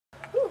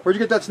Where'd you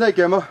get that snake,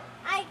 Emma?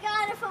 I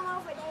got it from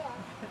over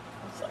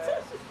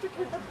there.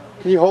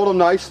 Can you hold him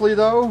nicely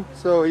though,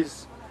 so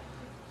he's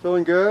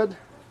feeling good?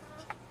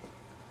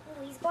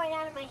 Ooh, he's going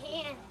out of my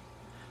hand.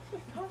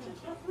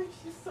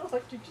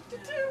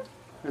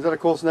 Is that a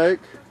cool snake?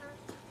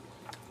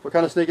 What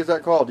kind of snake is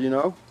that called? Do you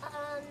know?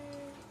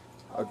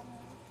 A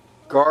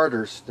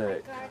garter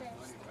snake.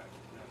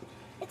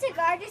 It's a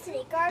garter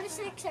snake. Garter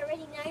snakes are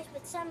really nice,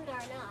 but some are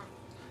not.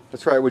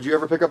 That's right. Would you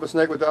ever pick up a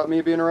snake without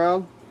me being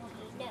around?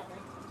 No.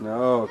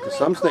 No, because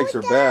some snakes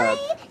are bad.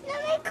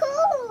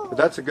 But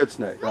that's a good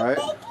snake, right?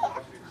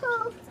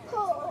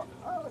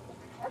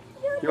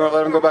 You want to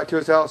let him go back to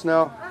his house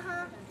now?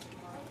 Uh-huh.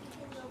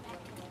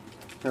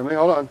 Here, let me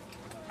hold on.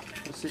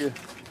 Let's see you.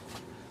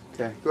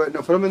 Okay, go ahead.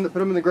 No, put him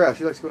in the grass.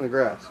 He likes to go in the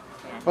grass.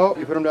 Oh,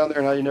 you put him down there,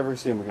 and now you never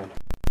see him again.